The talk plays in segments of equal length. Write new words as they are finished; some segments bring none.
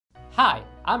Hi,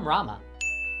 I'm Rama.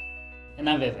 And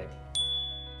I'm Vivek.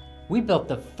 We built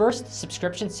the first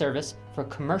subscription service for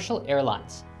commercial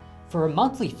airlines. For a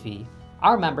monthly fee,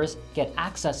 our members get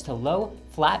access to low,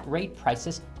 flat rate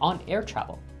prices on air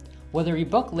travel. Whether you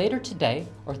book later today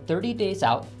or 30 days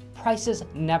out, prices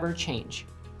never change.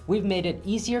 We've made it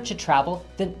easier to travel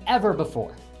than ever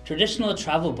before. Traditional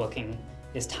travel booking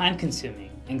is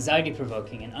time-consuming,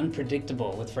 anxiety-provoking, and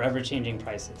unpredictable with forever-changing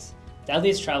prices.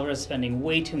 Nowadays, travelers are spending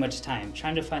way too much time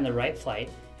trying to find the right flight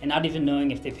and not even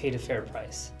knowing if they paid a fair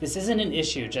price. This isn't an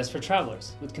issue just for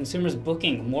travelers. With consumers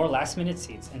booking more last-minute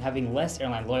seats and having less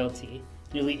airline loyalty,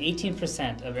 nearly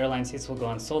 18% of airline seats will go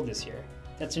unsold this year.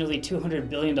 That's nearly $200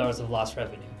 billion of lost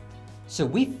revenue. So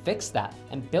we fixed that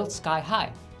and built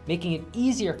SkyHi, making it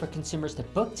easier for consumers to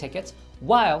book tickets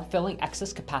while filling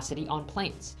excess capacity on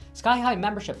planes. SkyHi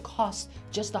membership costs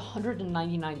just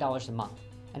 $199 a month,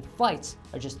 and flights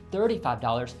are just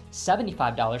 $35,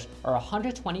 $75, or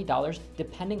 $120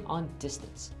 depending on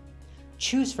distance.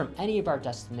 Choose from any of our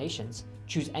destinations,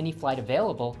 choose any flight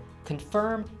available,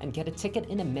 confirm, and get a ticket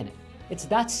in a minute. It's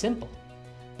that simple.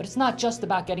 But it's not just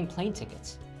about getting plane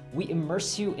tickets. We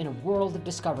immerse you in a world of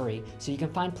discovery so you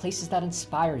can find places that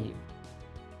inspire you.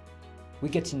 We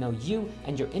get to know you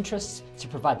and your interests to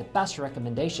provide the best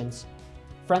recommendations.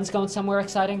 Friends going somewhere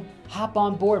exciting? Hop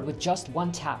on board with just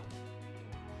one tap.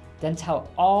 Then tell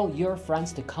all your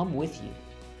friends to come with you.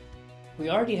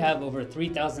 We already have over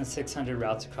 3,600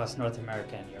 routes across North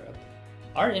America and Europe.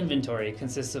 Our inventory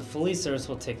consists of fully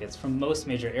serviceable tickets from most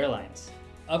major airlines.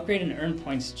 Upgrade and earn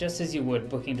points just as you would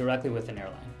booking directly with an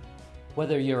airline.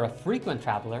 Whether you're a frequent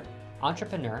traveler,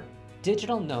 entrepreneur,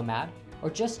 digital nomad,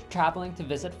 or just traveling to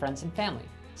visit friends and family,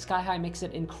 SkyHi makes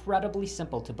it incredibly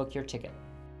simple to book your ticket.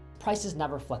 Prices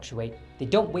never fluctuate, they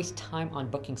don't waste time on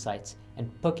booking sites,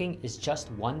 and booking is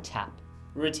just one tap.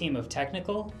 We're a team of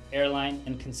technical, airline,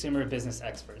 and consumer business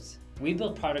experts. We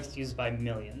build products used by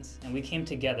millions, and we came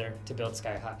together to build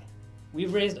SkyHi.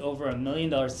 We've raised over $1 million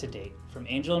to date from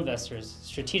angel investors,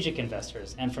 strategic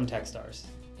investors, and from Techstars.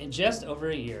 In just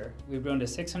over a year, we've grown to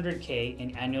 $600K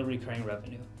in annual recurring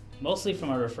revenue, mostly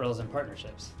from our referrals and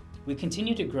partnerships. We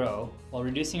continue to grow while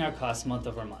reducing our costs month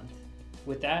over month.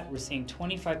 With that, we're seeing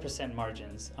 25%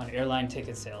 margins on airline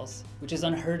ticket sales, which is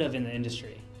unheard of in the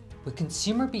industry. With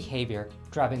consumer behavior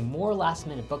driving more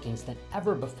last-minute bookings than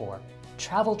ever before,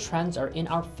 travel trends are in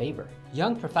our favor.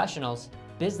 Young professionals,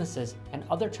 businesses, and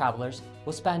other travelers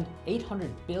will spend $800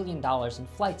 billion in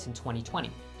flights in 2020,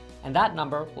 and that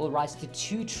number will rise to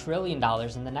 $2 trillion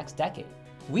in the next decade.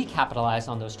 We capitalize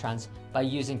on those trends by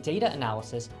using data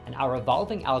analysis and our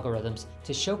evolving algorithms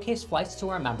to showcase flights to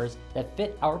our members that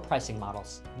fit our pricing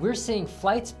models. We're seeing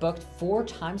flights booked 4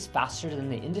 times faster than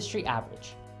the industry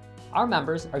average. Our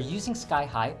members are using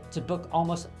SkyHi to book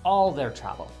almost all their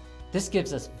travel. This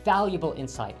gives us valuable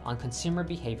insight on consumer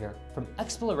behavior from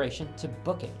exploration to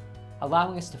booking,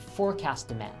 allowing us to forecast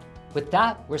demand. With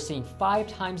that, we're seeing 5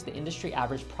 times the industry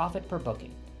average profit per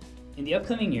booking. In the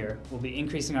upcoming year, we'll be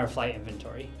increasing our flight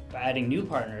inventory by adding new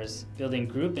partners, building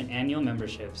group and annual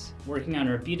memberships, working on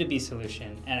our B2B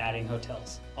solution, and adding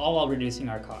hotels, all while reducing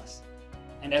our costs.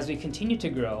 And as we continue to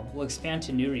grow, we'll expand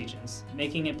to new regions,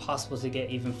 making it possible to get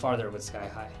even farther with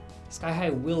SkyHi.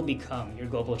 SkyHi will become your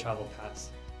global travel pass.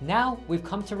 Now we've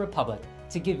come to Republic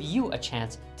to give you a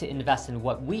chance to invest in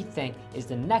what we think is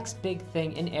the next big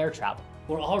thing in air travel.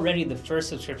 We're already the first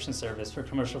subscription service for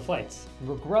commercial flights.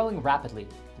 We're growing rapidly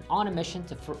and on a mission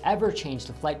to forever change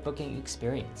the flight booking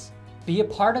experience. Be a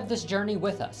part of this journey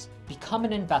with us, become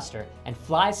an investor, and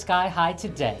fly SkyHi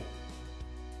today.